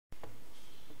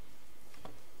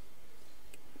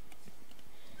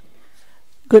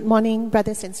Good morning,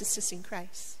 brothers and sisters in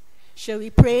Christ. Shall we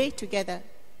pray together?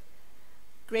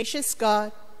 Gracious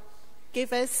God,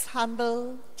 give us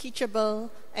humble,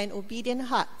 teachable, and obedient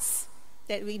hearts,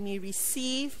 that we may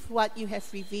receive what you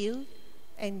have revealed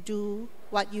and do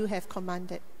what you have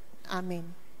commanded.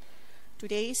 Amen.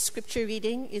 Today's scripture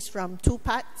reading is from two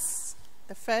parts.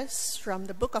 The first from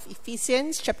the book of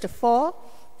Ephesians, chapter 4,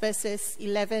 verses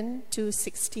 11 to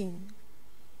 16.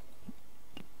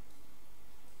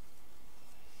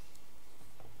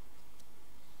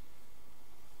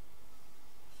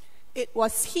 It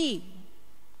was he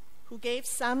who gave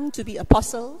some to be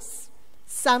apostles,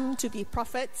 some to be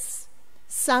prophets,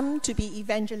 some to be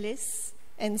evangelists,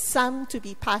 and some to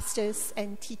be pastors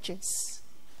and teachers,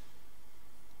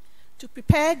 to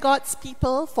prepare God's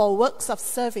people for works of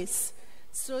service,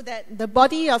 so that the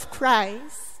body of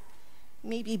Christ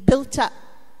may be built up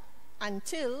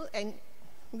until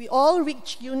we all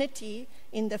reach unity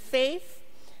in the faith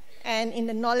and in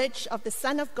the knowledge of the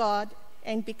Son of God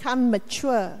and become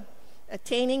mature,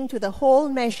 attaining to the whole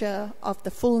measure of the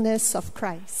fullness of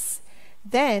Christ.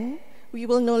 Then we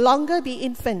will no longer be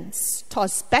infants,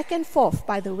 tossed back and forth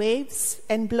by the waves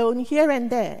and blown here and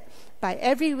there by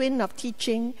every wind of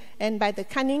teaching and by the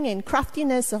cunning and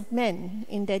craftiness of men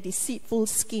in their deceitful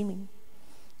scheming.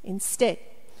 Instead,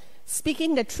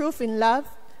 speaking the truth in love,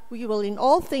 we will in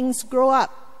all things grow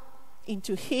up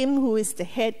into him who is the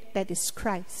head, that is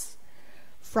Christ.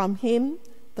 From him,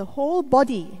 the whole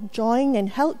body, joined and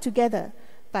held together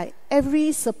by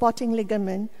every supporting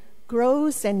ligament,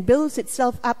 grows and builds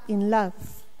itself up in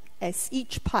love as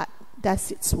each part does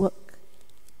its work.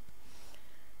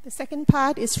 The second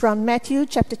part is from Matthew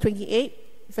chapter 28,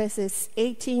 verses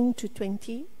 18 to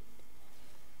 20.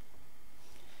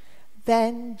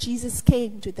 Then Jesus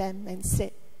came to them and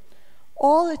said,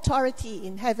 "All authority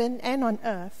in heaven and on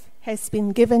earth has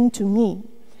been given to me.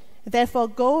 Therefore,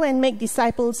 go and make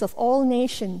disciples of all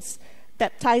nations,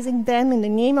 baptizing them in the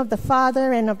name of the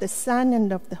Father and of the Son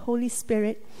and of the Holy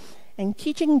Spirit, and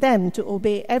teaching them to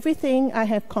obey everything I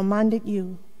have commanded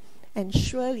you. And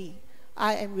surely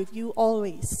I am with you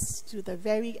always to the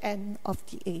very end of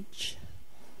the age."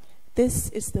 This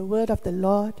is the word of the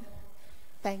Lord.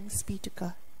 Thanks be to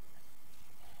God.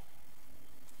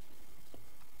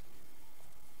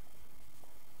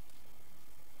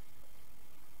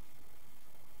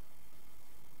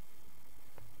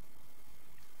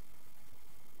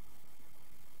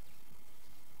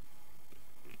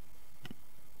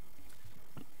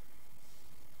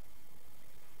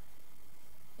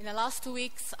 In the last 2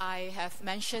 weeks, I have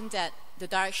mentioned that the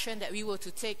direction that we were to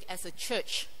take as a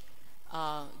church,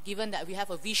 given that we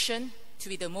have a vision to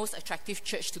be the most attractive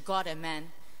church to God and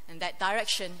man, and that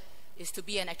direction is to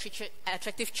be an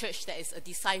attractive church that is a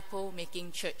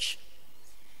disciple-making church.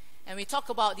 And we talk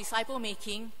about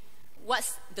disciple-making.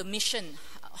 What's the mission?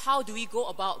 How do we go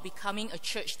about becoming a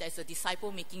church that is a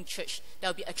disciple-making church that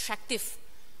will be attractive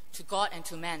to God and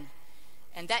to man?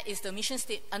 And that is the mission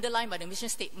underlined by the mission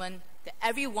statement that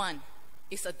everyone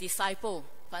is a disciple,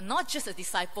 but not just a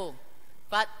disciple,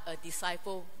 but a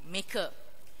disciple maker.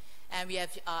 And we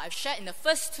have I've shared in the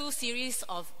first two series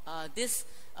of this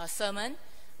sermon,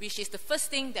 which is the first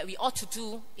thing that we ought to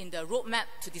do in the roadmap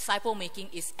to disciple making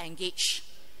is engage.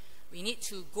 We need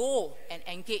to go and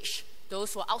engage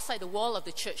those who are outside the wall of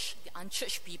the church, the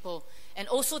unchurched people, and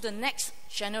also the next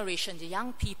generation, the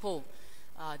young people.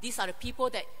 These are the people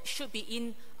that should be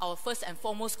in our first and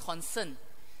foremost concern.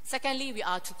 Secondly, we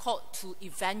are called to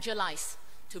evangelize,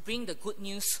 to bring the good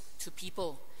news to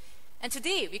people. And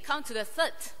today, we come to the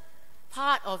third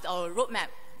part of our roadmap,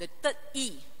 the third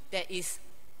E, that is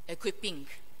equipping,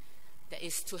 that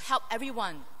is to help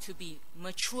everyone to be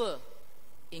mature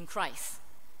in Christ.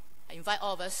 I invite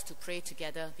all of us to pray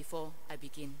together before I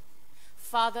begin.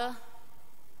 Father,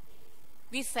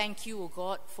 we thank you, O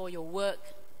God, for your work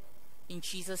in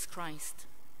Jesus Christ.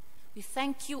 We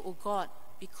thank you, O God,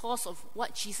 because of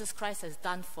what Jesus Christ has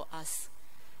done for us,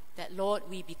 that, Lord,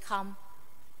 we become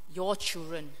your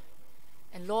children.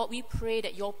 And Lord, we pray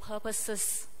that your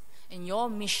purposes and your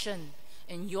mission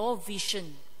and your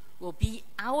vision will be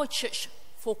our church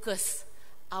focus,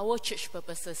 our church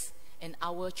purposes, and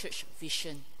our church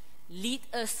vision. Lead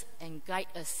us and guide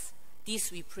us. This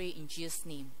we pray in Jesus'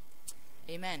 name.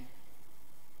 Amen.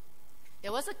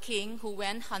 There was a king who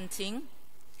went hunting,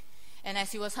 and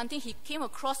as he was hunting, he came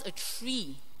across a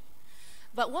tree.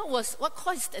 But what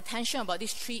caught his attention about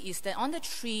this tree is that on the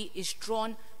tree is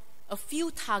drawn a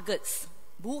few targets,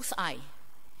 bullseye.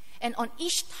 And on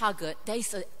each target, there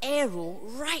is an arrow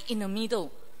right in the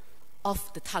middle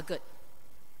of the target,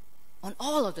 on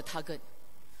all of the target.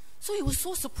 So he was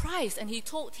so surprised, and he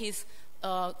told his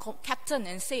captain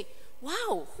and said,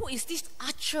 wow, who is this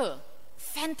archer?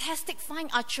 Fantastic, fine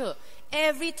archer.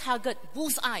 Every target,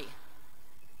 bullseye.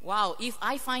 Wow, if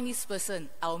I find this person,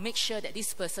 I'll make sure that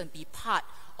this person be part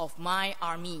of my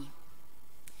army.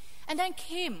 And then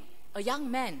came a young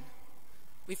man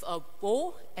with a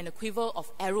bow and a quiver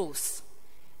of arrows.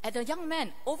 And the young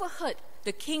man overheard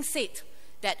the king said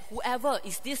that whoever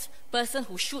is this person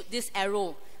who shoot this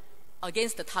arrow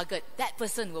against the target, that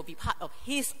person will be part of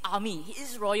his army,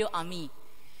 his royal army.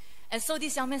 And so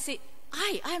this young man said,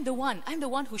 I am the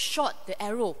one who shot the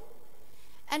arrow.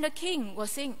 And the king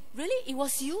was saying, really, it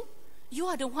was you? You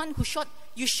are the one who shot?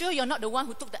 You sure you're not the one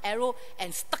who took the arrow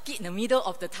and stuck it in the middle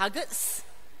of the targets?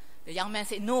 The young man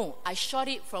said, no, I shot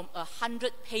it from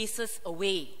 100 paces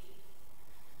away,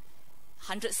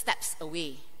 100 steps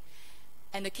away.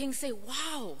 And the king said,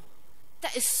 wow,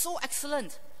 that is so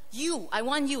excellent. I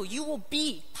want you will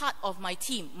be part of my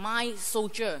team, my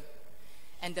soldier.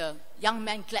 And the young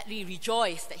man gladly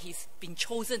rejoiced that he's been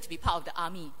chosen to be part of the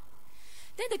army.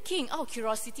 Then the king, out of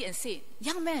curiosity, and said,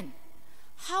 young man,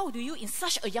 how do you in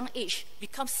such a young age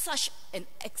become such an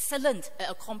excellent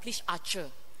and accomplished archer?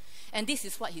 And this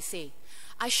is what he said.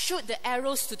 I shoot the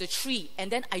arrows to the tree and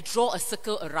then I draw a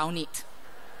circle around it.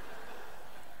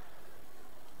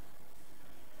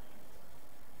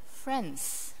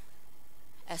 Friends,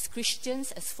 as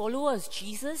Christians, as followers of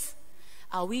Jesus,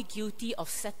 are we guilty of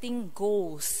setting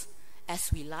goals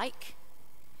as we like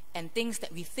and things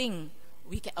that we think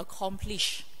we can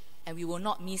accomplish and we will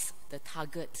not miss the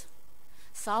target?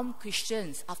 Some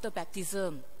Christians, after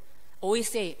baptism, always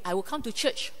say, I will come to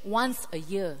church once a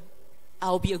year.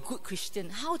 I'll be a good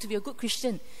Christian. How to be a good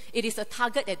Christian? It is a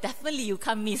target that definitely you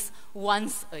can't miss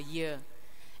once a year.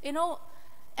 You know,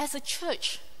 as a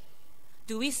church,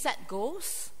 do we set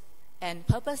goals and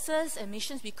purposes and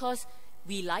missions because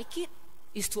we like it?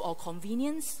 Is to our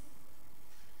convenience?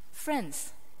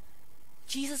 Friends,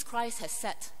 Jesus Christ has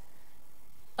set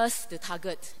us the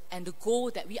target and the goal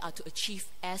that we are to achieve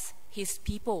as His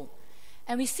people.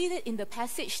 And we see that in the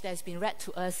passage that has been read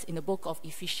to us in the book of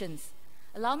Ephesians.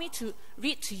 Allow me to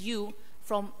read to you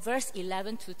from verse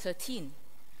 11 to 13.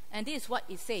 And this is what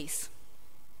it says.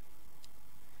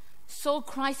 So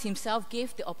Christ Himself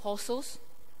gave the apostles,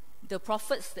 the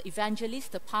prophets, the evangelists,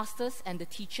 the pastors, and the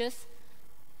teachers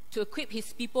to equip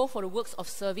His people for the works of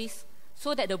service,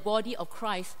 so that the body of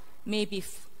Christ may be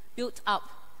built up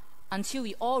until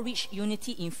we all reach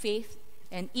unity in faith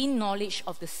and in knowledge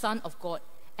of the Son of God,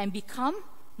 and become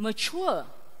mature,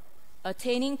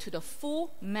 attaining to the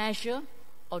full measure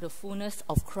of the fullness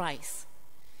of Christ.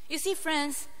 You see,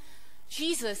 friends,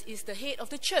 Jesus is the head of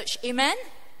the church. Amen?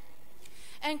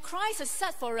 And Christ has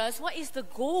set for us what is the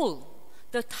goal,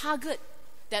 the target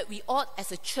that we ought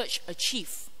as a church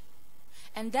achieve.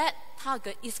 And that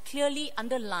target is clearly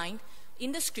underlined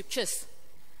in the scriptures,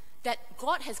 that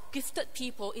God has gifted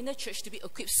people in the church to be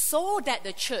equipped so that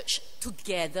the church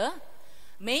together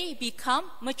may become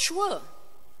mature.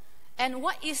 And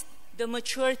what is the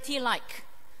maturity like?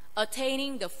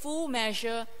 Attaining the whole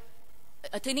measure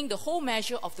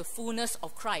of the fullness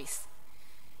of Christ.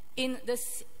 In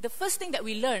this, the first thing that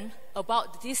we learn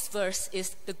about this verse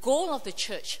is the goal of the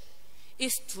church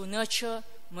is to nurture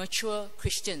mature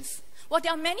Christians. Well,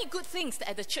 there are many good things that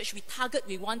at the church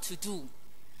we want to do.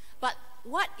 But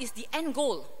what is the end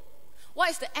goal? What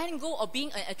is the end goal of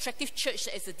being an attractive church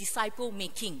that is a disciple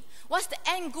making? What's the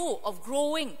end goal of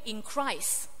growing in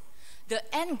Christ? The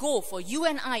end goal for you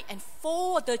and I and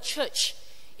for the church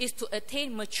is to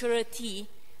attain maturity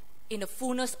in the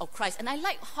fullness of Christ. And I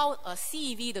like how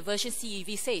CEV, the version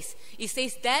CEV says, it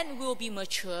says, then we'll be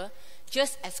mature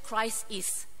just as Christ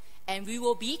is, and we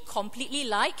will be completely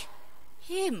like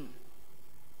Him.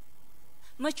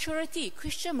 Maturity,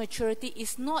 Christian maturity,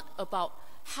 is not about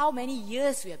how many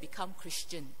years we have become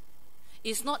Christian.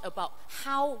 It's not about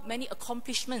how many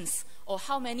accomplishments or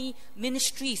how many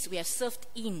ministries we have served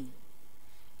in.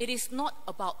 It is not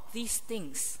about these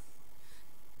things.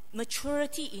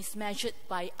 Maturity is measured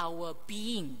by our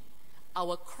being,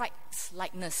 our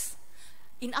Christ-likeness.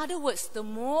 In other words, the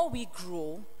more we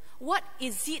grow, what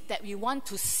is it that we want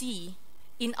to see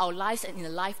in our lives and in the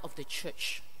life of the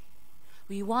church?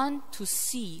 We want to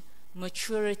see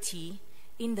maturity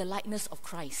in the likeness of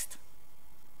Christ.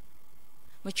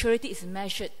 Maturity is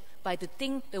measured by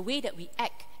the way that we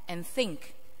act and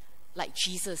think like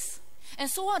Jesus. And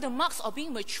so one of the marks of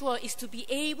being mature is to be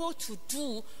able to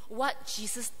do what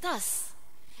Jesus does.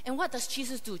 And what does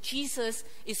Jesus do? Jesus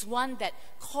is one that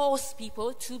calls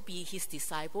people to be His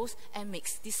disciples and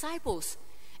makes disciples.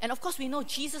 And of course, we know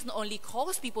Jesus not only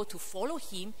calls people to follow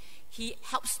Him, He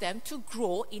helps them to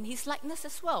grow in His likeness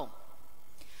as well.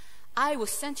 I will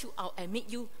send you out and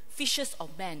make you fishers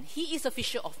of men. He is a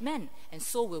fisher of men, and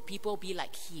so will people be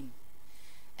like him.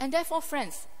 And therefore,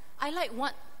 friends, I like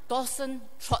what Dawson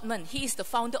Trotman, he is the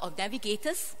founder of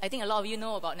Navigators. I think a lot of you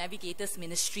know about Navigators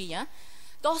ministry. Yeah?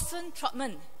 Dawson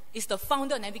Trotman is the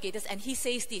founder of Navigators, and he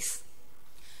says this: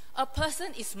 a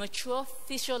person is mature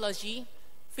physiologically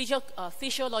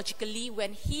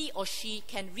when he or she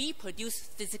can reproduce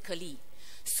physically.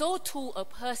 So too a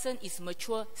person is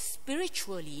mature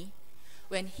spiritually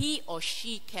when he or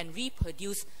she can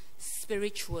reproduce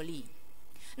spiritually.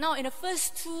 Now, in the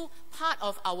first two part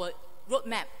of our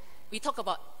roadmap, we talk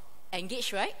about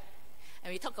engage, right?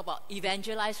 And we talk about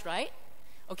evangelize, right?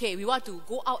 Okay, we want to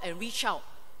go out and reach out.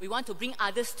 We want to bring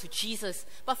others to Jesus.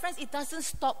 But friends, it doesn't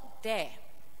stop there.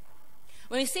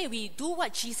 When we say we do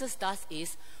what Jesus does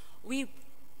is, we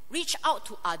reach out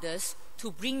to others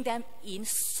to bring them in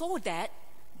so that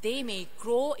they may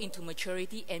grow into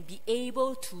maturity and be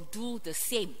able to do the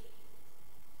same.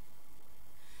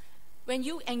 When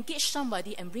you engage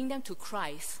somebody and bring them to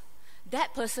Christ,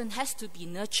 that person has to be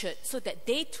nurtured so that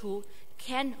they too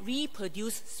can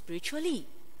reproduce spiritually.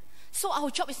 So our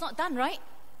job is not done, right?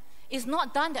 It's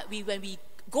not done that when we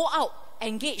go out,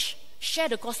 engage, share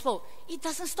the gospel, it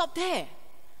doesn't stop there.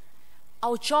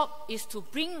 Our job is to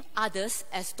bring others,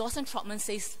 as Dawson Trotman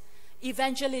says,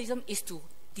 evangelism is to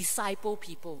disciple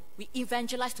people. We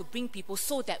evangelize to bring people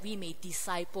so that we may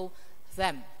disciple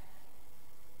them.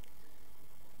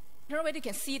 I don't know whether you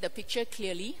can see the picture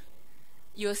clearly.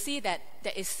 You'll see that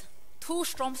there is two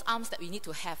strong arms that we need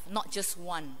to have, not just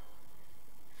one.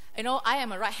 You know, I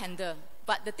am a right-hander,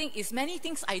 but the thing is, many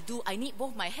things I do, I need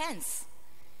both my hands.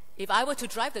 If I were to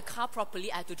drive the car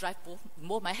properly, I have to drive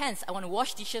both my hands. I want to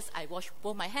wash dishes, I wash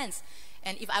both my hands.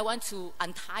 And if I want to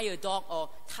untie a dog or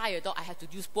tie a dog, I have to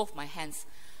use both my hands.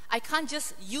 I can't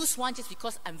just use one just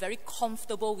because I'm very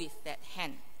comfortable with that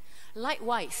hand.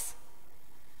 Likewise,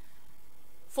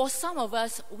 for some of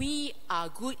us, we are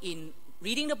good in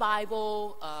reading the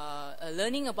Bible,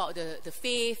 learning about the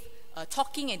faith,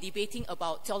 talking and debating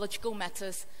about theological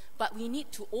matters, but we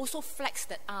need to also flex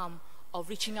that arm of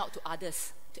reaching out to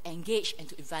others, to engage and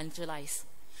to evangelize.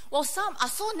 Well, some are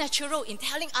so natural in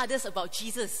telling others about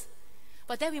Jesus,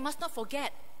 but then we must not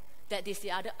forget that there's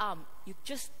the other arm. You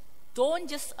don't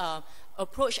just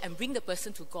approach and bring the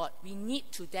person to God. We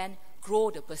need to then grow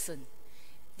the person.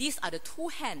 These are the two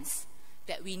hands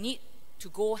that we need to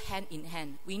go hand in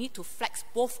hand. We need to flex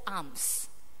both arms.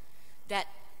 That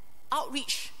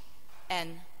outreach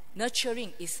and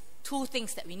nurturing is two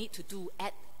things that we need to do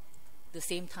at the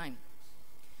same time.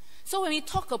 So when we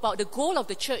talk about the goal of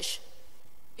the church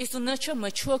is to nurture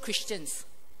mature Christians,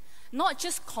 not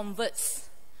just converts,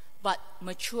 but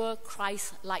mature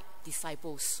Christ-like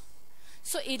disciples.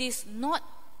 So it is not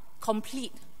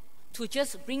complete to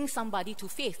just bring somebody to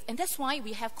faith. And that's why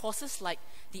we have courses like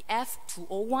the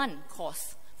F201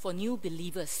 course for new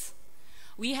believers.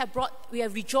 We have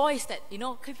rejoiced that,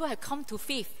 people have come to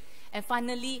faith and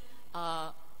finally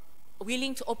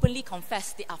willing to openly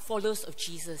confess they are followers of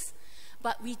Jesus.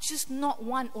 But we just not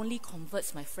want only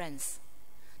converts, my friends.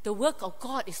 The work of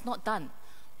God is not done.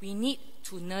 We need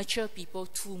to nurture people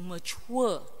to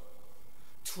mature,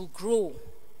 to grow.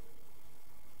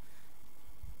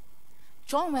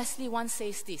 John Wesley once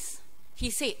says this.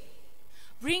 He said,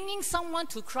 bringing someone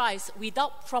to Christ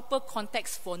without proper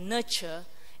context for nurture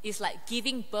is like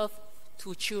giving birth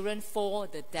to children for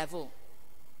the devil.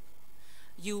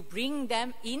 You bring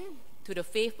them in to the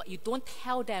faith, but you don't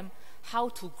tell them how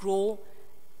to grow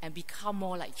and become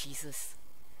more like Jesus.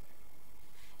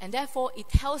 And therefore, it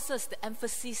tells us the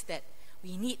emphasis that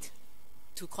we need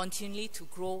to continually to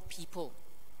grow people.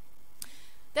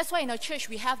 That's why in our church,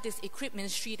 we have this equip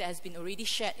ministry that has been already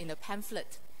shared in the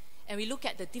pamphlet. And we look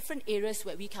at the different areas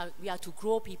where we are to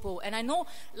grow people. And I know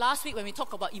last week when we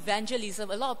talked about evangelism,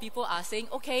 a lot of people are saying,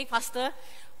 okay, Pastor,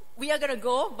 we are going to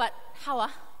go, but how?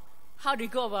 How do we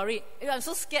go about it? I'm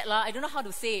so scared. I don't know how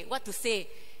to say, what to say.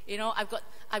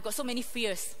 I've got so many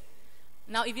fears.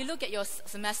 Now, if you look at your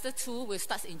semester 2, which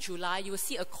starts in July, you will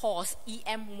see a course,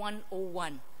 EM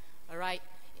 101, all right,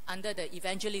 under the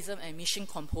evangelism and mission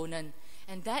component.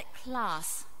 And that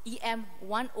class, EM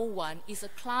 101, is a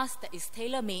class that is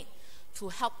tailor-made to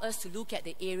help us to look at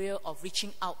the area of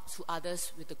reaching out to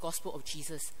others with the gospel of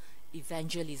Jesus,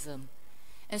 evangelism.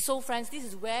 And so, friends, this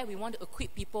is where we want to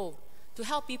equip people, to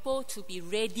help people to be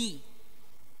ready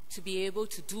to be able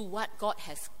to do what God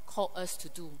has called us to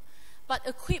do. But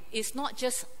equip is not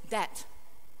just that.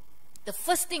 The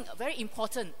first thing, very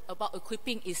important about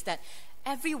equipping is that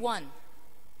everyone,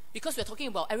 because we're talking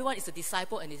about everyone is a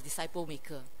disciple and is a disciple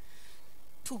maker.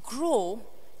 To grow,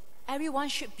 everyone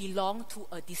should belong to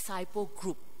a disciple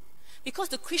group. Because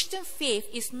the Christian faith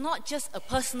is not just a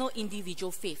personal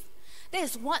individual faith. That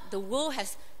is what the world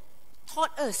has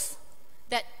taught us,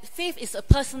 that faith is a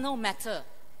personal matter.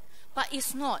 But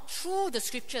it's not. Through the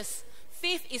scriptures,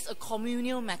 faith is a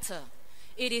communal matter.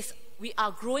 It is, we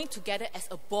are growing together as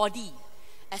a body,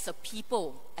 as a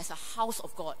people, as a house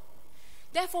of God.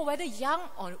 Therefore, whether young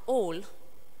or old,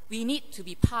 we need to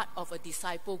be part of a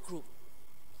disciple group.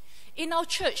 In our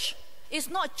church, it's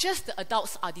not just the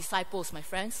adults are disciples, my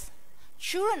friends.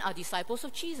 Children are disciples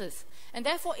of Jesus. And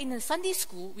therefore, in the Sunday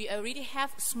school, we already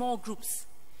have small groups.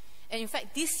 And in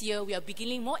fact, this year, we are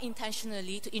beginning more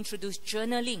intentionally to introduce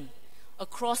journaling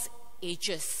across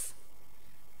ages.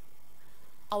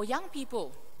 Our young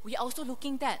people, we are also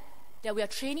looking at that we are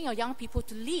training our young people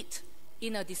to lead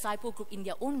in a disciple group, in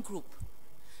their own group.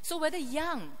 So whether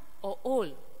young or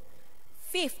old,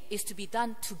 faith is to be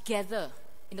done together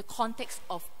in the context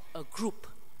of a group.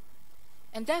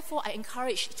 And therefore, I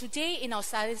encourage, today in our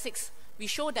statistics, we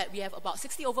show that we have about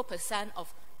 60%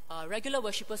 of regular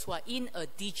worshippers who are in a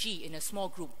DG, in a small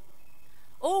group.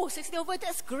 Oh, 60 over,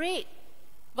 that's great.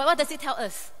 But what does it tell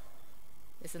us?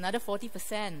 There's another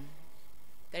 40%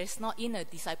 that is not in a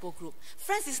disciple group.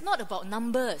 Friends, it's not about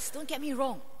numbers. Don't get me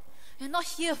wrong. You're not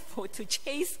here to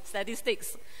chase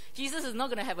statistics. Jesus is not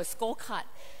going to have a scorecard.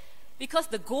 Because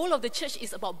the goal of the church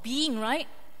is about being, right?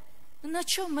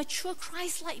 Nurture, mature,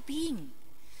 Christ-like being.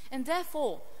 And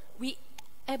therefore, we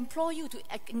implore you, to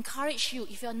encourage you,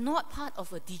 if you're not part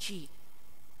of a DG,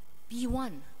 be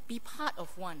one. Be part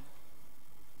of one.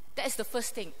 That is the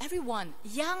first thing. Everyone,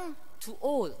 young to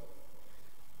old,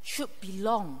 should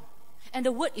belong. And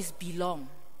the word is belong.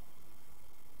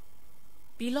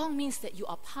 Belong means that you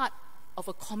are part of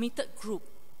a committed group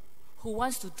who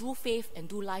wants to do faith and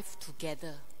do life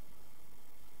together.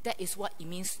 That is what it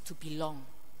means to belong.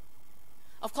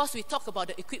 Of course, we talk about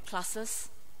the equipped classes.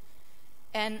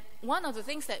 And one of the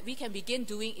things that we can begin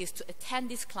doing is to attend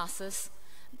these classes,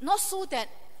 not so that,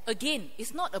 again,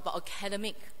 it's not about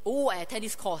academic. Oh, I attend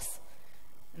this course.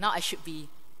 Now I should be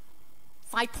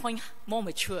 5 points more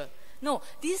mature. No,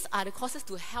 these are the courses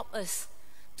to help us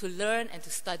to learn and to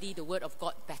study the Word of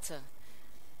God better.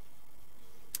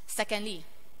 Secondly,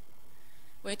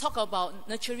 when we talk about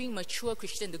nurturing mature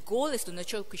Christians, the goal is to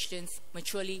nurture Christians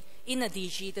maturely in a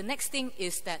DG. The next thing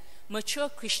is that mature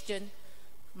Christian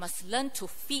must learn to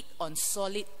feed on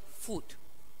solid food.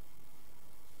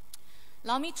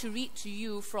 Allow me to read to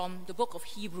you from the book of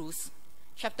Hebrews,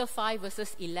 chapter 5,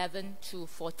 verses 11 to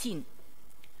 14.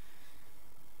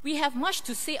 We have much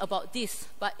to say about this,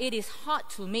 but it is hard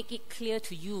to make it clear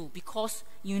to you because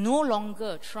you no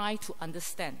longer try to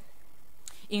understand.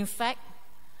 In fact,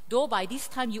 though by this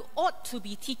time you ought to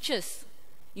be teachers,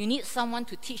 you need someone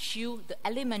to teach you the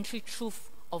elementary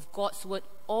truth of God's word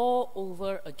all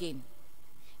over again.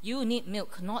 You need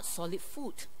milk, not solid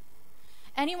food.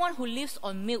 Anyone who lives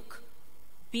on milk,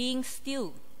 being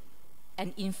still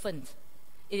an infant,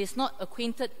 it is not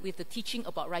acquainted with the teaching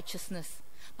about righteousness.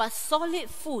 But solid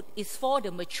food is for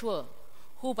the mature,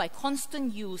 who by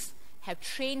constant use have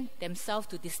trained themselves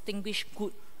to distinguish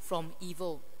good from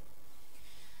evil.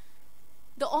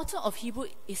 The author of Hebrews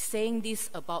is saying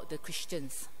this about the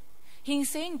Christians. He is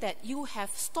saying that you have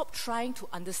stopped trying to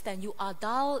understand. You are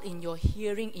dull in your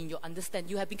hearing, in your understanding.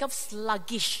 You have become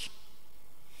sluggish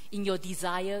in your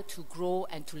desire to grow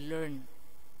and to learn.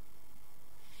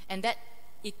 And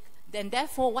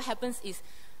therefore what happens is,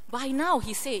 by now,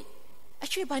 he said,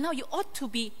 actually by now you ought to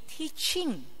be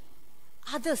teaching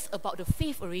others about the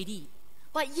faith already.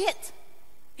 But yet,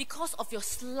 because of your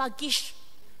sluggish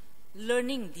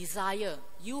learning desire,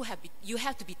 you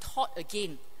have to be taught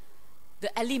again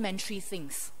the elementary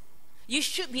things. You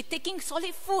should be taking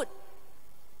solid food,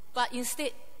 but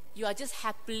instead you are just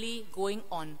happily going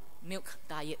on milk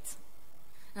diet.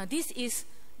 Now this is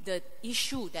the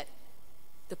issue that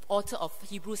the author of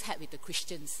Hebrews had with the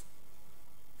Christians.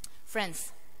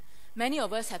 Friends, many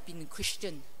of us have been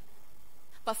Christian,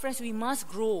 but friends, we must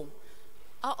grow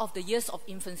out of the years of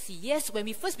infancy. Yes, when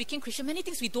we first became Christian, many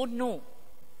things we don't know.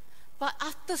 But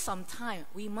after some time,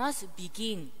 we must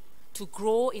begin to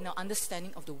grow in our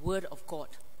understanding of the Word of God.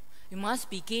 We must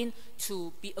begin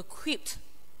to be equipped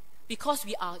because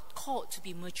we are called to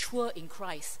be mature in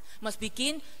Christ. We must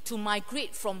begin to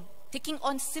migrate from taking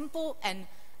on simple and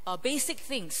basic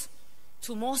things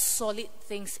to more solid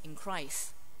things in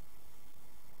Christ.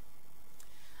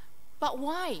 But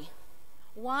why?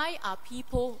 Why are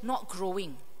people not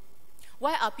growing?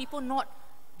 Why are people not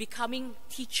becoming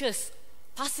teachers,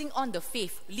 passing on the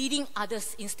faith, leading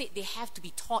others? Instead, they have to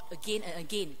be taught again and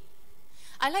again.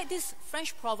 I like this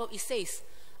French proverb. It says,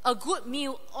 a good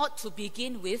meal ought to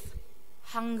begin with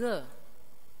hunger.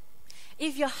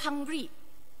 If you're hungry,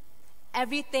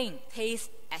 everything tastes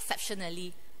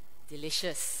exceptionally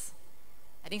delicious.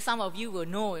 I think some of you will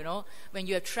know, when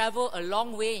you have traveled a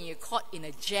long way and you're caught in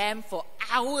a jam for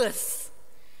hours,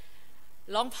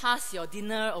 long past your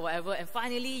dinner or whatever, and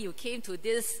finally you came to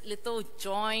this little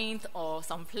joint or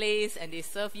some place and they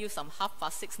serve you some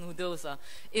 6:30 noodles,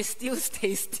 it still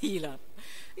tasty because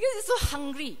you're so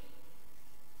hungry.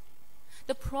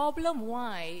 The problem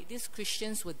why these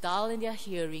Christians were dull in their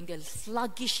hearing, they're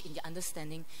sluggish in their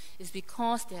understanding, is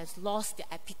because they have lost their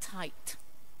appetite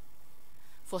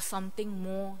for something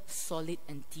more solid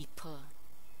and deeper.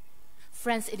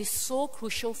 Friends, it is so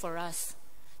crucial for us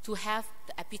to have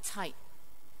the appetite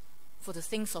for the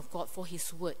things of God, for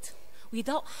His Word.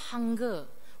 Without hunger,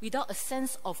 without a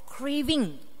sense of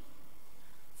craving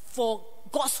for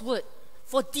God's Word,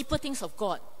 for deeper things of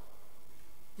God,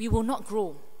 we will not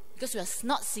grow because we are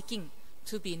not seeking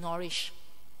to be nourished.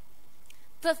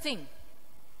 Third thing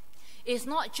is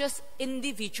not just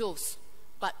individuals,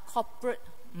 but corporate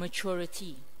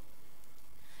maturity.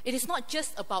 It is not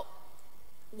just about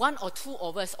one or two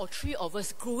of us or three of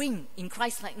us growing in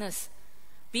Christ-likeness,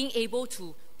 being able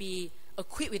to be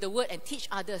equipped with the Word and teach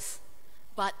others.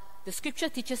 But the Scripture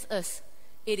teaches us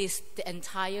it is the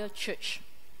entire church.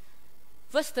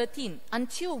 Verse 13,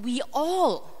 until we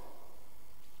all,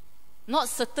 not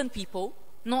certain people,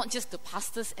 not just the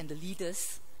pastors and the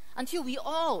leaders, until we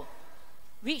all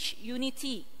reach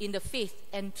unity in the faith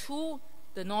and to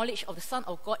the knowledge of the Son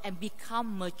of God and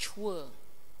become mature.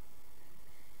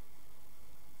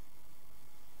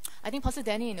 I think Pastor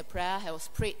Danny in the prayer has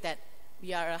prayed that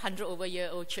we are a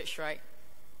 100-over-year-old church, right?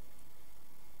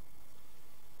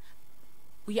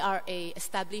 We are a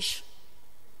established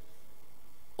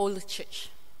old church.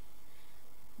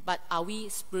 But are we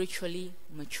spiritually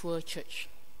mature church?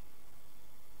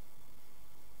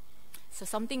 So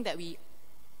something that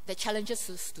challenges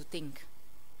us to think.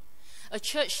 A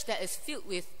church that is filled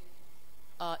with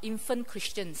infant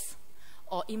Christians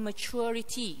or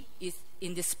immaturity is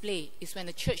in display is when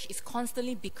the church is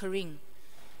constantly bickering,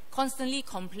 constantly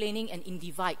complaining and in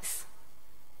divides,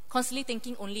 constantly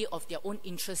thinking only of their own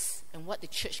interests and what the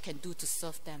church can do to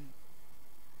serve them.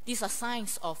 These are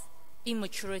signs of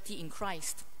immaturity in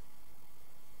Christ.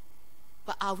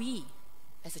 But are we,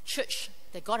 as a church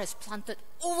that God has planted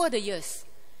over the years,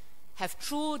 have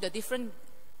through the different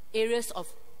areas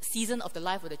of season of the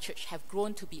life of the church, have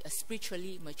grown to be a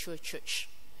spiritually mature church?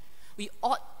 We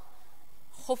ought,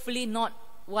 hopefully not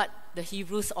what the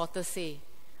Hebrews authors say.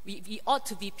 We ought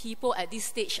to be people at this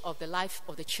stage of the life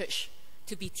of the church,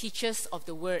 to be teachers of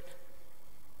the Word,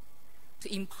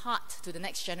 to impart to the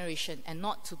next generation, and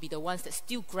not to be the ones that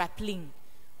still grappling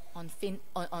on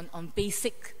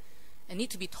basic, and need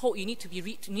to be told you need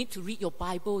to read your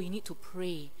Bible, you need to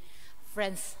pray.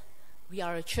 Friends, we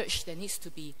are a church that needs to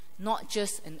be not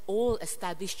just an old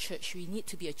established church. We need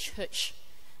to be a church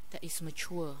that is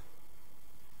mature.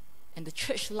 And the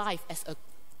church life as a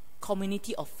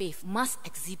community of faith must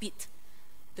exhibit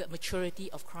the maturity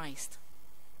of Christ.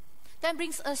 That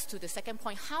brings us to the second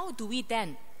point. How do we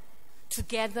then,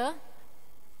 together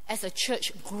as a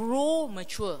church, grow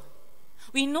mature?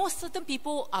 We know certain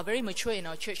people are very mature in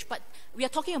our church, but we are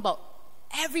talking about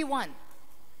everyone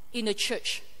in the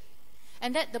church.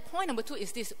 And that the point number 2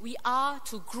 is this: we are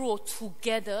to grow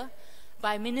together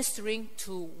by ministering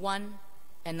to one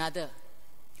another.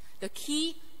 The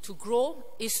key to grow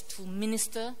is to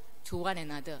minister to one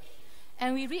another.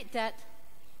 And we read that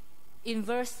in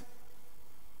verse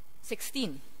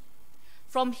 16.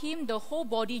 From Him the whole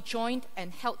body, joined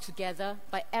and held together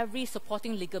by every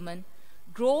supporting ligament,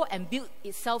 grow and build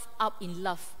itself up in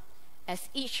love, as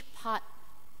each part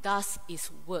does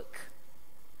its work.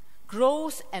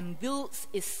 Grows and builds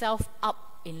itself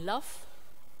up in love,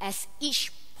 as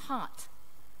each part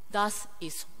does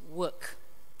its work.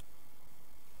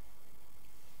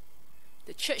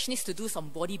 The church needs to do some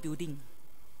bodybuilding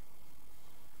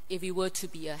if we were to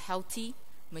be a healthy,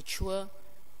 mature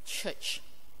church.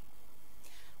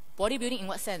 Bodybuilding in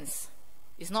what sense?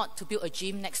 It's not to build a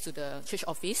gym next to the church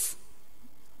office.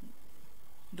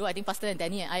 Though I think Pastor and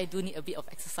Danny and I do need a bit of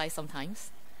exercise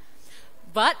sometimes.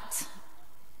 But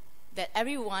that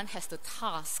everyone has the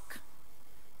task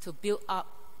to build up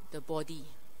the body.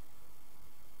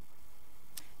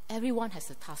 Everyone has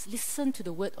a task. Listen to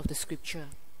the word of the Scripture.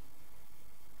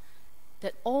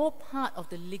 That all part of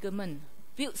the ligament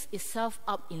builds itself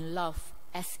up in love,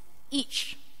 as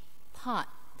each part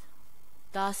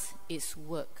does its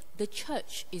work. The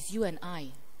church is you and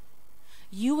I.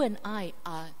 You and I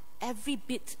are every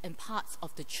bit and parts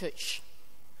of the church.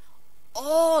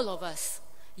 All of us,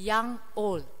 young,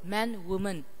 old, men,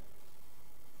 women,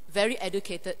 very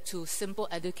educated to simple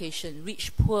education,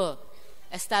 rich, poor,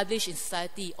 established in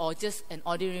society, or just an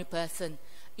ordinary person,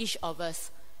 each of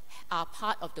us are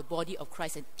part of the body of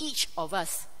Christ, and each of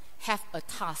us have a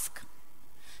task.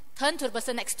 Turn to the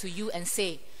person next to you and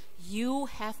say, you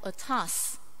have a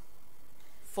task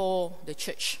for the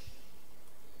church.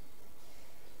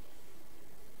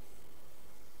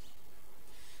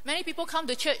 Many people come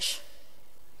to church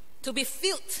to be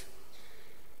filled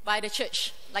by the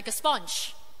church, like a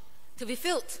sponge, to be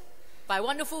filled by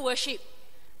wonderful worship,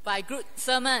 by good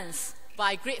sermons,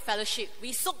 by great fellowship.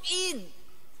 We soak in.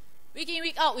 Week in,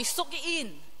 week out, we soak it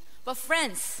in. But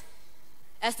friends,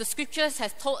 as the scriptures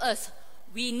has told us,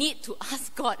 we need to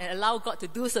ask God and allow God to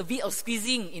do a bit of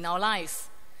squeezing in our lives,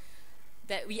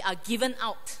 that we are given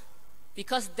out,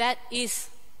 because that is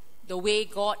the way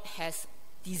God has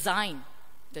designed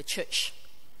the church.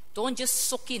 Don't just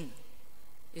soak in.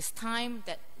 It's time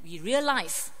that we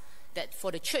realize that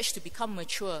for the church to become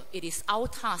mature, it is our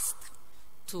task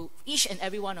to each and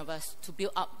every one of us to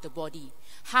build up the body.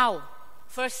 How?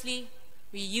 Firstly,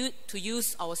 we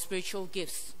use our spiritual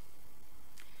gifts.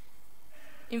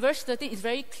 In verse 13, it's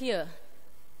very clear.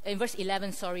 In verse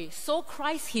 11, so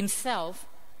Christ himself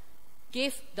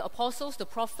gave the apostles, the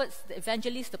prophets, the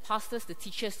evangelists, the pastors, the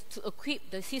teachers to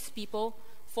equip his people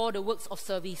for the works of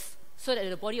service, so that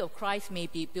the body of Christ may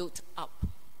be built up.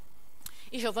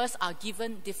 Each of us are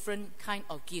given different kind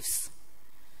of gifts.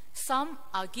 Some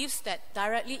are gifts that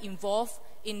directly involve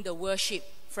in the worship,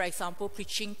 for example,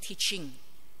 preaching, teaching,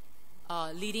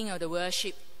 leading of the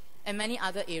worship, and many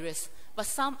other areas. But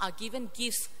some are given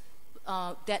gifts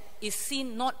that is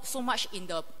seen not so much in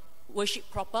the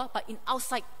worship proper, but in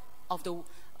outside of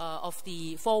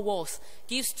the four walls.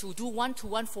 Gifts to do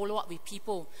one-to-one follow-up with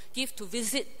people, gifts to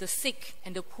visit the sick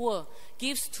and the poor,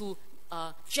 gifts to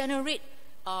generate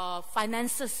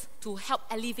finances to help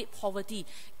alleviate poverty.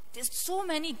 There's so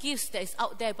many gifts that is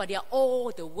out there, but they are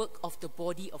all the work of the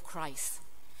body of Christ.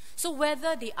 So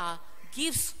whether they are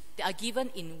gifts that are given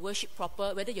in worship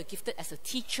proper, whether you're gifted as a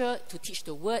teacher to teach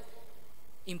the word,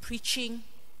 in preaching,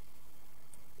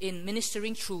 in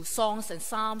ministering through songs and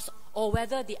psalms, or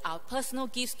whether they are personal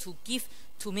gifts to give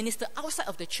to minister outside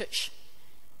of the church,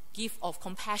 gift of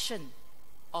compassion,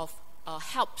 of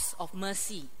helps, of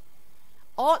mercy.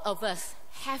 All of us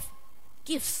have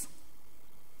gifts.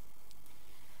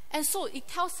 And so it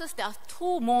tells us there are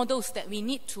two models that we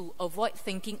need to avoid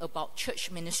thinking about church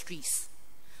ministries.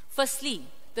 Firstly,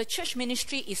 the church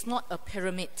ministry is not a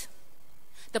pyramid.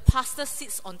 The pastor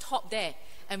sits on top there,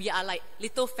 and we are like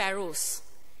little pharaohs,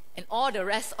 and all the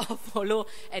rest all follow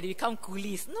and become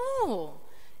coolies. No,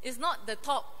 it's not the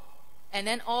top, and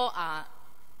then all are.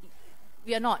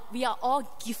 We are not. We are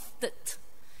all gifted.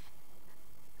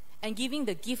 And giving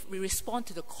the gift, we respond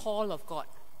to the call of God.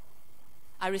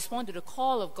 I respond to the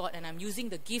call of God, and I'm using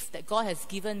the gift that God has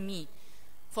given me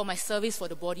for my service for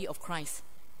the body of Christ.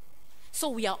 So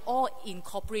we are all in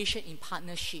cooperation, in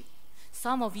partnership.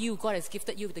 Some of you, God has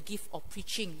gifted you with the gift of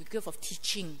preaching, the gift of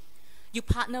teaching. You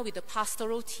partner with the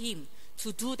pastoral team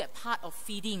to do that part of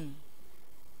feeding.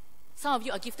 Some of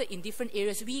you are gifted in different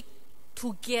areas. We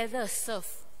together serve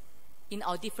in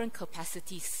our different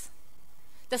capacities.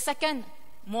 The second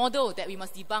model that we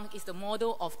must debunk is the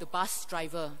model of the bus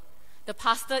driver. The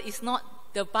pastor is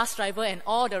not the bus driver, and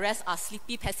all the rest are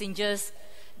sleepy passengers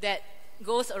that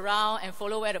goes around and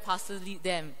follow where the pastor lead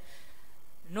them.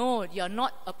 No, you're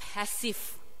not a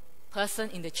passive person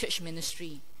in the church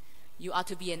ministry. You are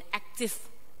to be an active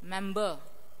member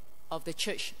of the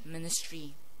church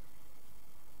ministry.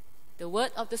 The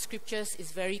word of the scriptures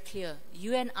is very clear.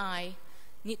 You and I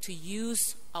need to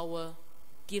use our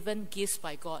given gifts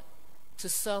by God to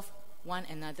serve one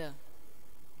another.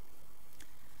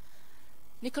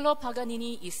 Niccolo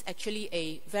Paganini is actually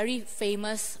a very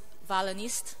famous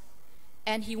violinist,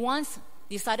 and he once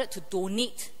decided to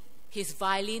donate his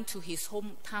violin to his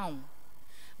hometown.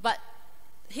 But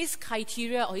his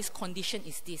criteria or his condition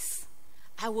is this: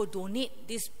 I will donate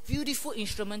this beautiful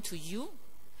instrument to you.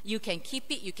 You can keep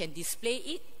it, you can display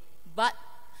it, but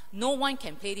no one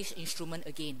can play this instrument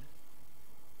again.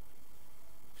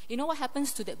 You know what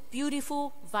happens to that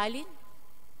beautiful violin?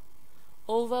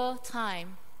 Over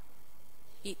time,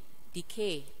 it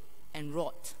decay and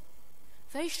rot.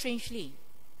 Very strangely,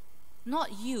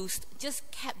 not used,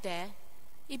 just kept there,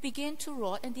 it began to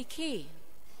rot and decay.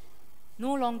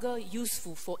 No longer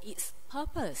useful for its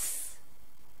purpose.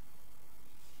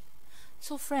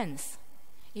 So friends,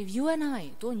 if you and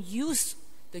I don't use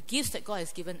the gifts that God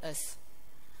has given us,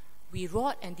 we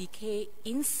rot and decay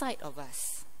inside of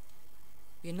us.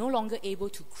 We are no longer able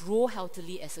to grow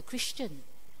healthily as a Christian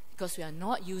because we are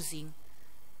not using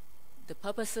the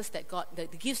purposes that God, the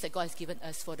gifts that God has given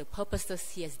us for the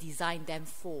purposes He has designed them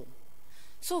for.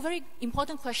 So, very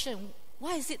important question: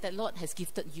 why is it that Lord has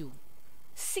gifted you?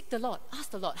 Seek the Lord,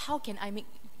 ask the Lord, how can I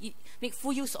make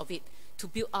full use of it to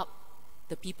build up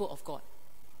the people of God?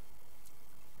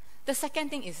 The second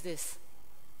thing is this: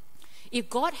 if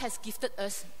God has gifted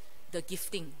us the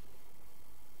gifting,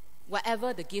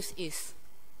 whatever the gift is,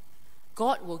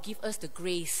 God will give us the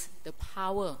grace, the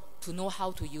power to know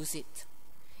how to use it.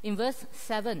 In verse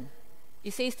 7,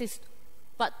 it says this: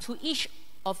 but to each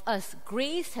of us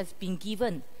grace has been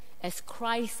given as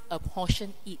Christ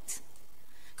apportioned it.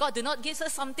 God did not give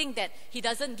us something that He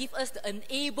doesn't give us the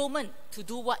enablement to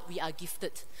do what we are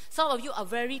gifted. Some of you are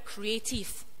very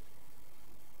creative,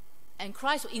 and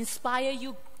Christ will inspire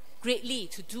you greatly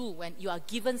to do when you are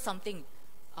given something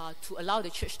to allow the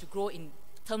church to grow in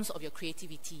terms of your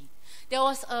creativity. There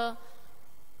was a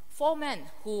foreman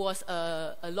who was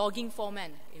a logging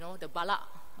foreman, the Balak,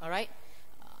 all right?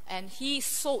 And he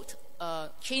sold a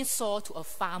chainsaw to a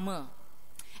farmer.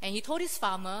 And he told this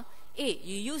farmer, hey,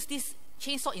 you use this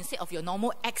chainsaw instead of your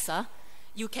normal axe,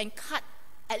 you can cut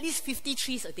at least 50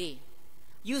 trees a day.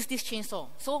 Use this chainsaw.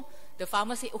 So the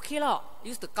farmer said, okay lah,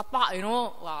 use the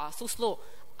kapak, so slow.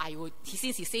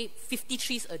 Since he said 50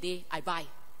 trees a day, I buy.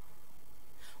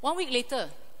 1 week later,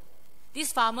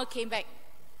 this farmer came back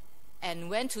and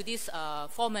went to this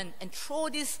foreman and threw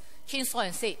this chainsaw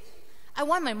and said, I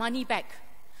want my money back.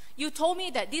 You told me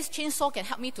that this chainsaw can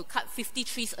help me to cut 50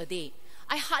 trees a day.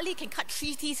 I hardly can cut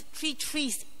 3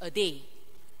 trees a day.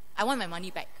 I want my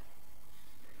money back.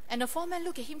 And the foreman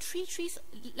looked at him,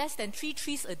 less than 3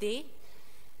 trees a day.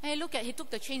 And he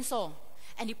took the chainsaw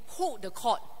and he pulled the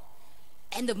cord,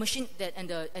 and the machine and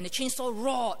the chainsaw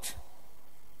roared.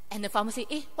 And the farmer said,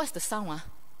 hey, what's the sound?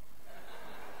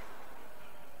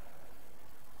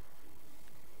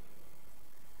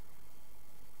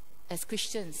 As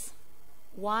Christians,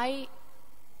 why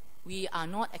we are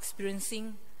not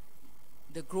experiencing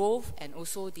the growth and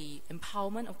also the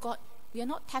empowerment of God? We are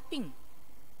not tapping.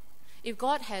 If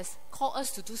God has called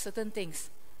us to do certain things,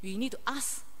 we need to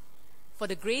ask for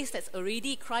the grace that's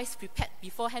already Christ prepared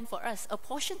beforehand for us, a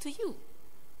portion to you.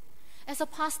 As a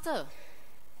pastor,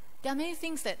 there are many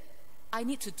things that I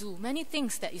need to do, many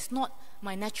things that is not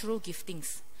my natural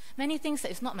giftings, many things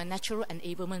that is not my natural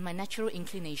enablement, my natural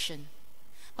inclination.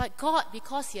 But God,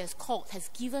 because He has called, has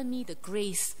given me the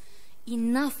grace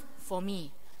enough for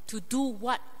me to do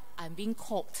what I'm being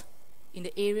called in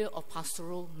the area of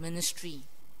pastoral ministry.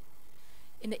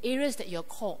 In the areas that you're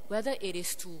called, whether it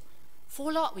is to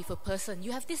follow up with a person,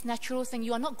 you have this natural thing,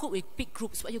 you are not good with big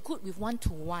groups, but you're good with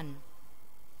one-to-one.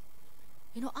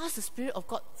 Ask the Spirit of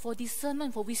God for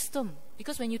discernment, for wisdom.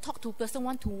 Because when you talk to a person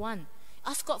one-to-one,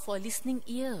 ask God for a listening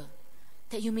ear,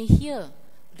 that you may hear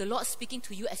the Lord speaking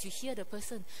to you as you hear the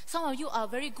person. Some of you are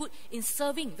very good in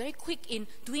serving, very quick in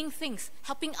doing things,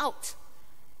 helping out.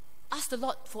 Ask the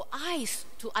Lord for eyes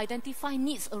to identify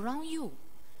needs around you,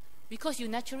 because you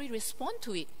naturally respond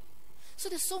to it. So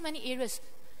there's so many areas.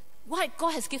 What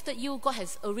God has gifted you, God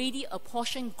has already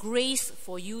apportioned grace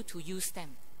for you to use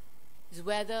them. It's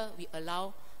whether we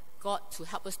allow God to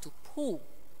help us to pull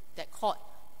that cord,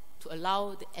 to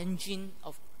allow the engine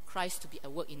of Christ to be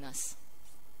at work in us.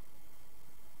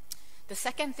 The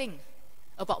second thing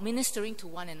about ministering to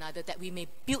one another, that we may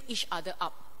build each other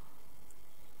up,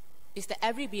 is that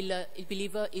every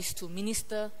believer is to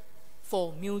minister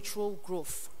for mutual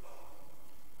growth.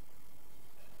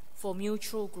 For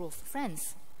mutual growth.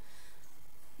 Friends,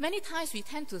 many times we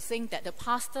tend to think that the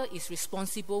pastor is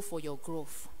responsible for your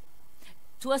growth.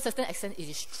 To a certain extent, it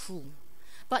is true.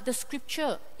 But the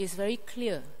scripture is very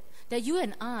clear that you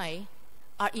and I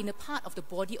are in a part of the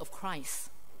body of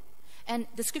Christ. And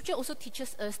the scripture also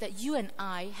teaches us that you and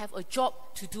I have a job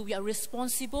to do. We are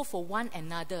responsible for one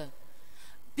another.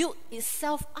 Build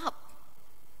itself up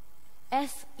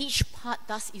as each part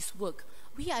does its work.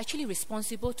 We are actually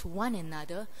responsible to one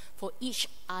another for each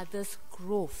other's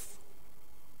growth.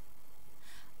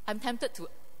 I'm tempted to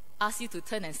ask you to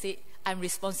turn and say, I'm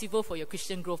responsible for your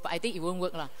Christian growth, but I think it won't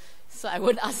work. So I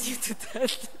won't ask you to turn.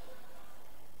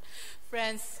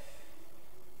 Friends,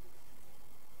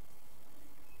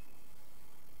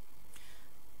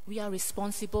 we are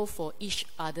responsible for each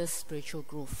other's spiritual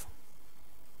growth.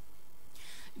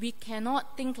 We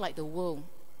cannot think like the world.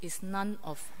 It's none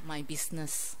of my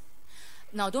business.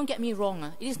 Now, don't get me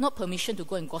wrong. It is not permission to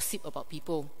go and gossip about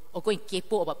people or go and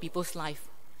kepo about people's life.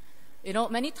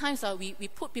 Many times we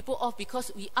put people off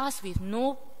because we ask with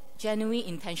no genuine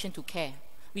intention to care.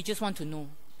 We just want to know.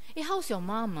 Hey, how's your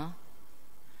mom?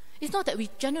 It's not that we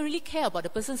generally care about the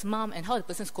person's mom and how the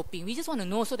person's coping. We just want to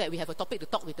know so that we have a topic to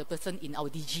talk with the person in our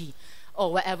DG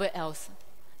or whatever else.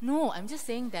 No, I'm just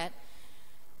saying that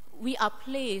we are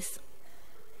placed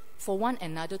for one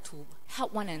another to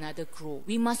help one another grow.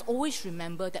 We must always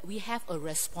remember that we have a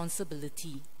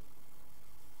responsibility.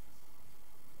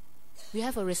 We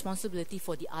have a responsibility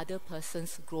for the other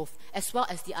person's growth as well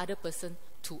as the other person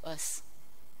to us.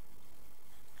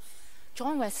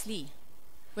 John Wesley,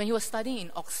 when he was studying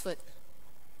in Oxford,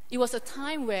 it was a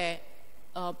time where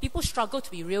people struggled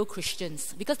to be real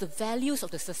Christians because the values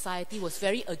of the society was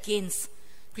very against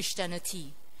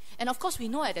Christianity. And of course, we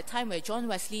know at the time where John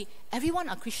Wesley, everyone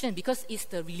are Christian because it's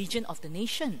the religion of the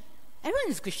nation. Everyone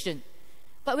is Christian.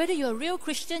 But whether you're a real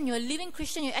Christian, you're a living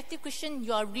Christian, you're an active Christian,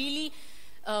 you are really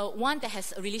one that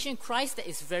has a relation with Christ, that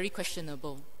is very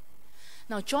questionable.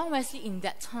 Now, John Wesley in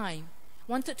that time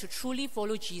wanted to truly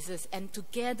follow Jesus and to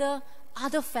gather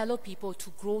other fellow people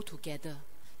to grow together,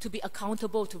 to be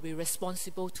accountable, to be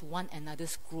responsible to one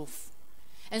another's growth.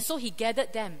 And so he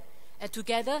gathered them, and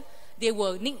together they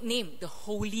were nicknamed the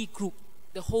Holy Group,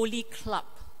 the Holy Club.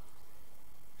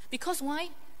 Because why?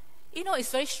 You know,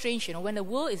 it's very strange, you know, when the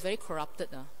world is very corrupted,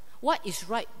 what is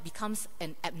right becomes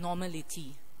an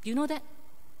abnormality. Do you know that?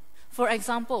 For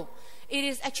example, it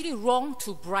is actually wrong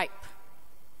to bribe.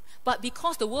 But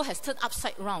because the world has turned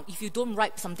upside down, if you don't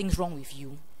bribe, something's wrong with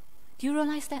you. Do you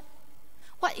realize that?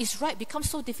 What is right becomes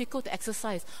so difficult to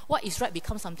exercise. What is right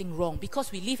becomes something wrong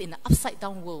because we live in an upside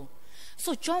down world.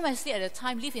 So John Wesley at the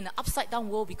time lived in an upside down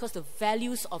world because the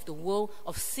values of the world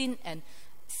of sin and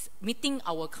meeting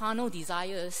our carnal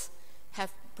desires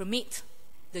have permeated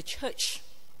the church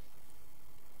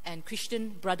and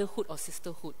Christian brotherhood or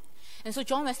sisterhood. And so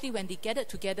John Wesley, when they gathered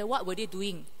together, what were they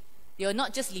doing? They were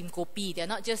not just lim kopi, they're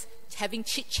not just having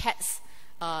chit-chats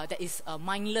that is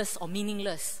mindless or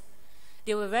meaningless.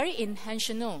 They were very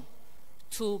intentional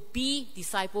to be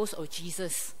disciples of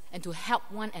Jesus and to help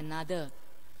one another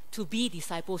to be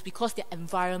disciples because their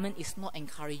environment is not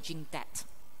encouraging that.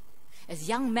 As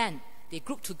young men, they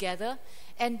grouped together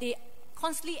and they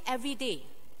constantly, every day,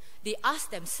 they ask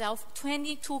themselves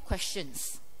 22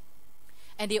 questions.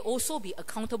 And they also be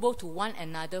accountable to one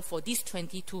another for these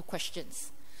 22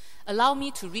 questions. Allow me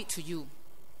to read to you.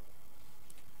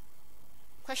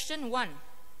 Question 1.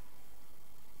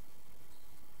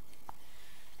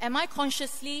 Am I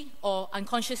consciously or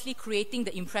unconsciously creating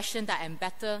the impression that I am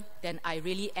better than I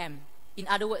really am? In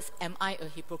other words, am I a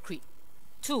hypocrite?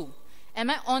 2. Am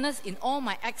I honest in all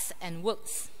my acts and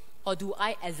works, or do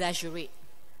I exaggerate?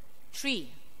 3.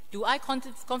 Do I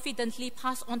confidently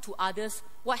pass on to others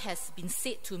what has been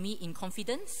said to me in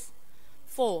confidence?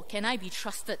 4. Can I be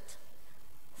trusted?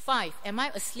 5. Am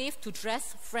I a slave to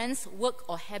dress, friends, work,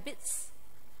 or habits?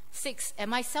 6.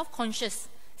 Am I self-conscious,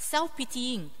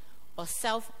 self-pitying, or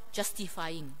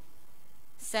self-justifying?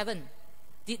 7.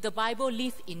 Did the Bible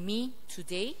live in me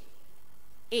today?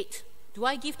 8. Do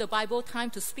I give the Bible time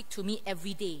to speak to me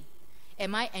every day?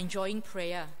 Am I enjoying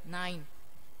prayer? 9.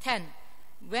 10.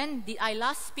 When did I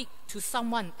last speak to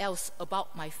someone else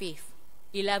about my faith?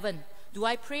 11. Do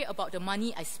I pray about the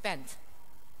money I spent?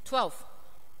 12.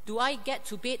 Do I get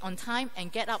to bed on time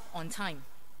and get up on time?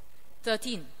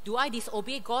 13. Do I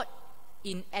disobey God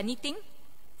in anything?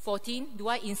 14. Do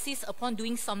I insist upon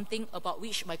doing something about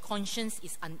which my conscience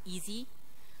is uneasy?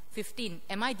 15.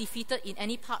 Am I defeated in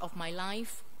any part of my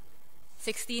life?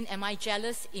 16. Am I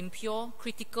jealous, impure,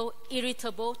 critical,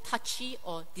 irritable, touchy,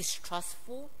 or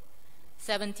distrustful?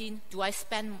 17.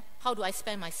 How do I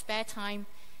spend my spare time?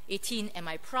 18. Am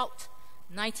I proud?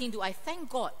 19. Do I thank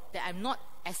God that I'm not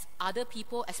as other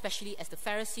people, especially as the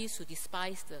Pharisees who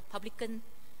despise the publican?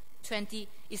 20.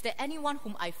 Is there anyone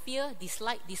whom I fear,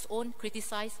 dislike, disown,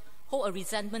 criticize, hold a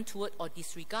resentment toward, or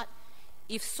disregard?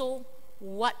 If so,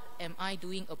 what am I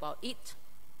doing about it?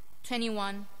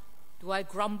 21. Do I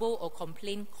grumble or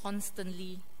complain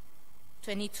constantly?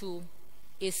 22.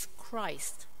 Is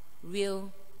Christ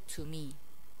real to me?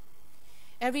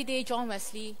 Every day, John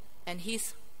Wesley and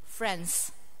his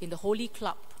friends in the Holy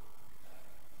Club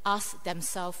ask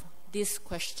themselves this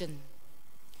question,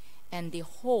 and they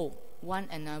hold one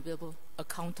another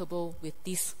accountable with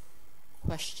these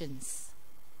questions.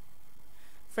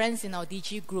 Friends in our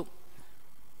DG group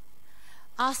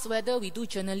ask whether we do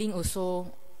journaling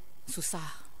also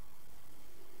susah.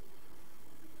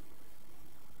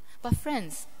 But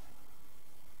friends,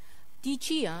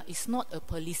 DG is not a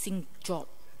policing job.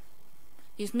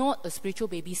 It's not a spiritual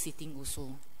babysitting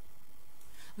also.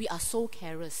 We are so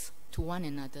careless to one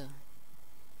another.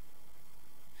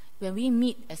 When we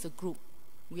meet as a group,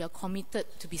 we are committed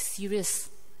to be serious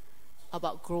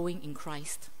about growing in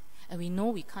Christ. And we know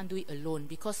we can't do it alone,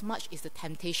 because much is the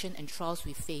temptation and trials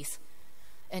we face.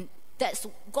 And that's,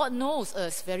 God knows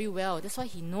us very well. That's why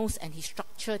He knows and He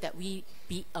structured that we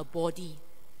be a body.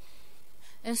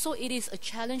 And so it is a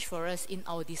challenge for us in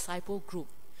our disciple group.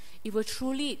 If we're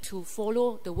truly to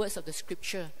follow the words of the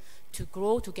Scripture, to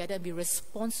grow together and be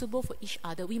responsible for each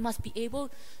other, we must be able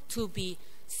to be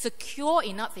secure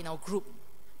enough in our group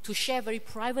to share very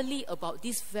privately about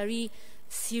these very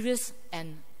serious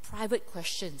and private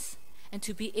questions, and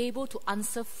to be able to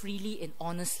answer freely and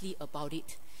honestly about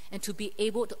it, and to be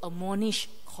able to admonish,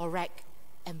 correct,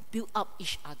 and build up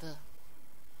each other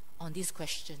on this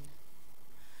question.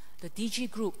 The DG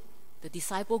group, the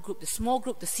disciple group, the small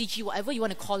group, the CG, whatever you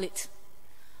want to call it,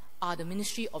 are the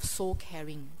ministry of soul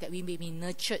caring, that we may be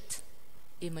nurtured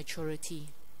in maturity.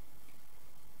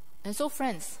 And so,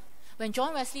 friends, when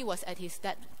John Wesley was at his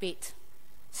deathbed,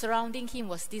 surrounding him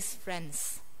was these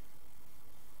friends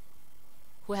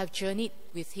who have journeyed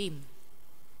with him,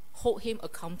 hold him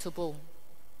accountable.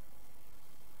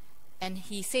 And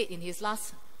he said in his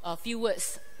last few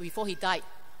words before he died,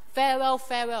 "Farewell,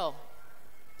 farewell.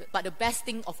 But the best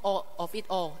thing of it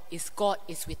all is God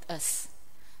is with us."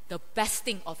 The best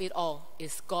thing of it all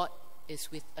is God is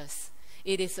with us.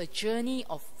 It is a journey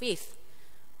of faith.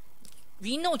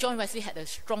 We know John Wesley had a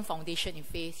strong foundation in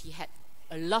faith. He had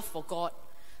a love for God,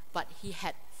 but he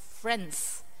had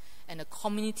friends and a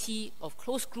community of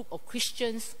close group of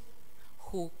Christians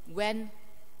who went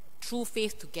through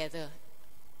faith together.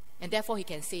 And therefore he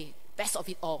can say, best of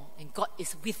it all, and God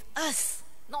is with us,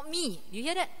 not me. You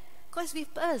hear that? God is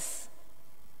with us.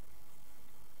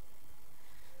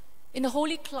 In the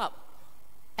Holy Club,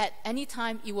 at any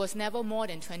time, it was never more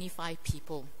than 25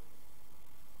 people.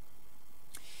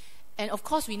 And of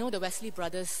course, we know the Wesley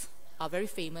brothers are very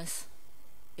famous.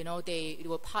 You know, they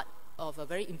were part of a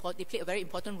very important, they played a very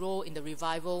important role in the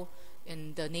revival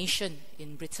in the nation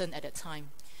in Britain at that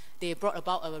time. They brought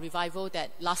about a revival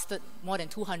that lasted more than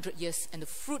 200 years, and the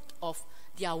fruit of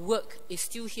their work is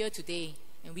still here today.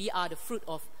 And we are the fruit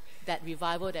of that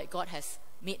revival that God has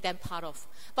made them part of.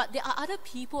 But there are other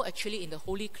people actually in the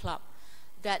Holy Club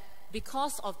that,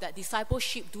 because of that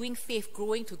discipleship, doing faith,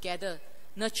 growing together,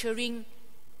 nurturing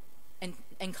and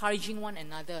encouraging one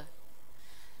another.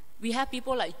 We have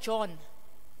people like John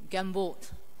Gambold,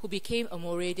 who became a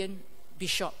Moravian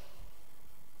bishop.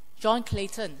 John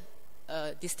Clayton,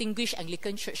 a distinguished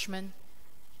Anglican churchman.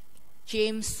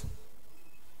 James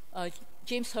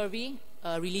Hervey,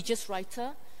 a religious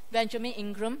writer. Benjamin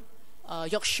Ingram,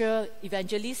 Yorkshire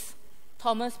evangelist.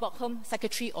 Thomas Bockham,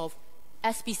 secretary of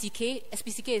SPCK.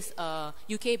 SPCK is a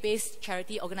UK-based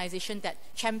charity organization that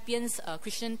champions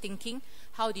Christian thinking.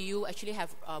 How do you actually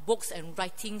have books and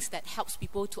writings that helps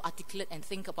people to articulate and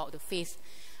think about the faith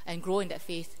and grow in that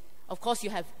faith? Of course, you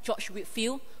have George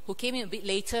Whitfield, who came in a bit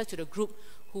later to the group,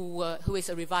 who is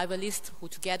a revivalist, who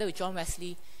together with John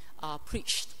Wesley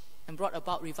preached and brought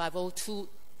about revival to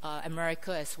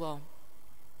America as well.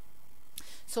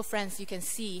 So friends, you can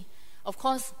see, of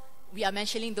course, we are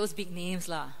mentioning those big names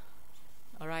lah.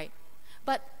 All right.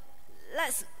 But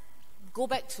let's go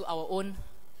back to our own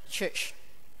church,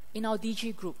 in our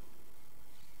DG group.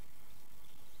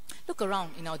 Look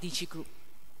around in our DG group.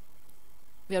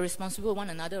 We are responsible for one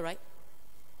another, right?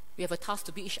 We have a task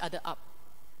to build each other up.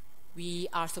 We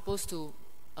are supposed to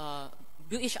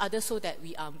build each other so that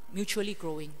we are mutually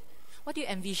growing. What do you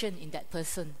envision in that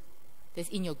person that's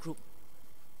in your group?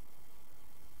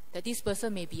 That this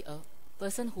person may be a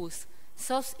person who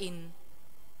serves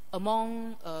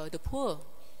among the poor,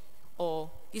 or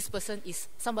this person is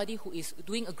somebody who is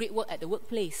doing a great work at the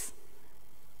workplace.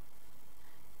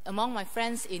 Among my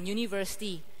friends in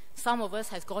university, some of us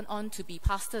have gone on to be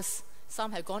pastors,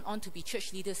 some have gone on to be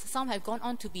church leaders, some have gone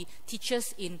on to be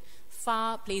teachers in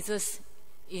far places,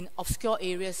 in obscure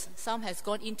areas, some has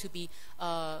gone in to be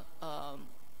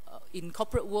in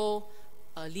corporate world,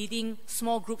 leading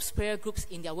small groups, prayer groups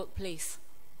in their workplace.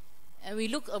 And we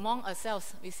look among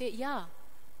ourselves, we say, yeah,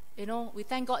 you know, we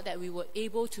thank God that we were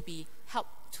able to be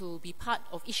helped, to be part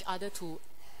of each other, to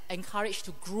encourage,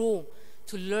 to grow,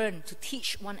 to learn, to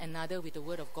teach one another with the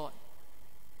Word of God.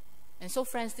 And so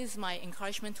friends, this is my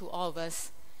encouragement to all of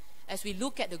us as we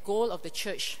look at the goal of the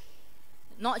church,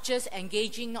 not just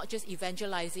engaging, not just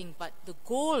evangelizing, but the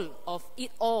goal of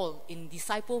it all in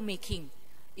disciple making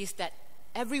is that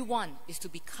everyone is to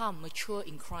become mature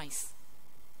in Christ.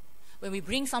 When we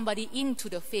bring somebody into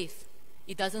the faith,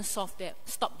 it doesn't stop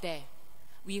there.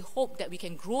 We hope that we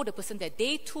can grow the person, that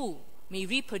they too may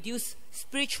reproduce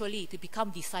spiritually to become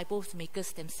disciples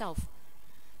makers themselves.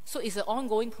 So it's an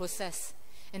ongoing process.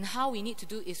 And how we need to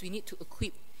do is we need to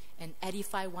equip and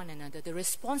edify one another. The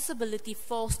responsibility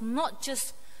falls not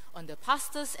just on the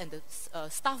pastors and the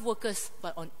staff workers,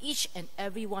 but on each and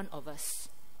every one of us.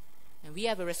 And we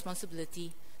have a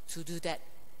responsibility to do that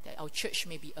our church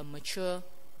may be a mature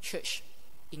church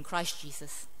in Christ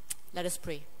Jesus. Let us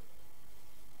pray.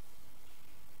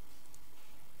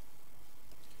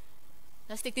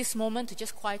 Let's take this moment to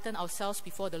just quieten ourselves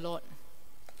before the Lord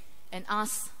and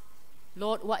ask,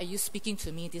 Lord, what are you speaking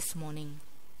to me this morning?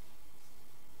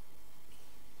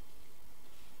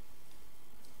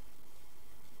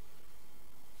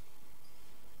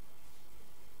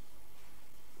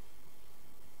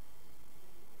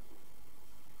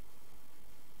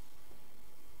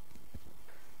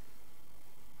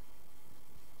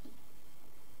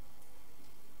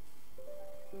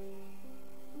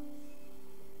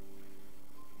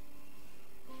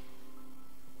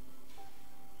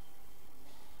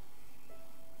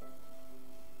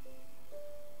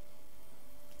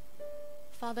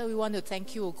 Father, we want to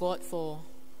thank you, O God, for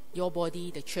your body,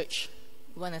 the church.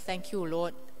 We want to thank you, O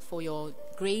Lord, for your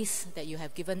grace that you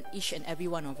have given each and every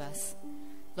one of us.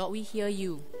 Lord, we hear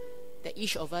you, that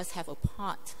each of us have a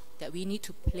part that we need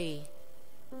to play,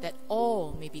 that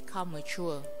all may become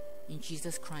mature in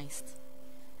Jesus Christ.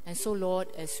 And so, Lord,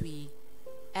 as we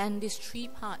end this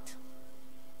 3-part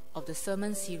of the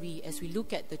sermon series, as we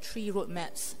look at the 3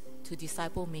 roadmaps to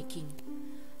disciple making,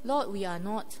 Lord,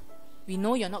 we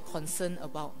know you're not concerned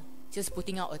about just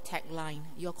putting out a tagline.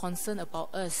 You're concerned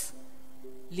about us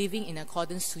living in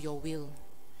accordance to your will.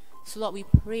 So Lord, we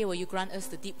pray, will you grant us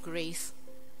the deep grace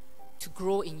to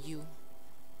grow in you.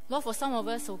 Lord, for some of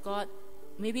us, oh God,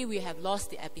 maybe we have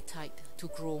lost the appetite to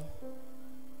grow.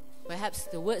 Perhaps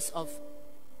the words of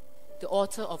the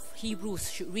author of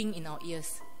Hebrews should ring in our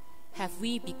ears. Have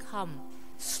we become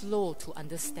slow to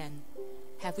understand?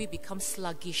 Have we become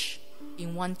sluggish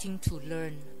in wanting to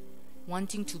learn,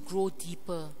 wanting to grow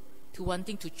deeper, to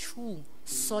wanting to chew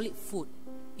solid food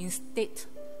instead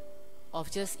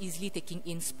of just easily taking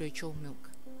in spiritual milk?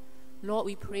 Lord,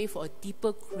 we pray for a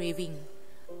deeper craving,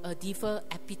 a deeper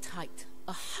appetite,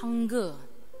 a hunger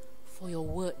for your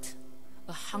word,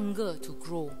 a hunger to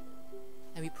grow.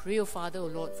 And we pray, oh Father, oh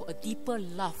Lord, for a deeper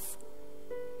love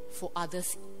for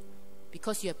others,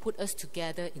 because you have put us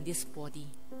together in this body.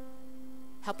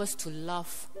 Help us to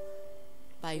love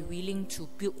by willing to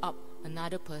build up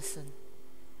another person.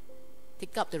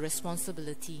 Take up the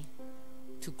responsibility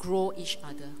to grow each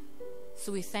other.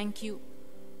 So we thank you.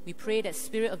 We pray that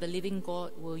Spirit of the living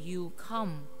God, will you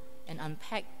come and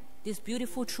unpack these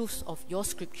beautiful truths of your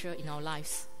scripture in our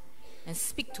lives and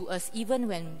speak to us even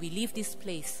when we leave this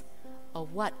place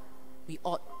of what we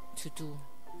ought to do.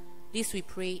 This we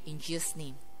pray in Jesus'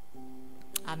 name.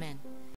 Amen.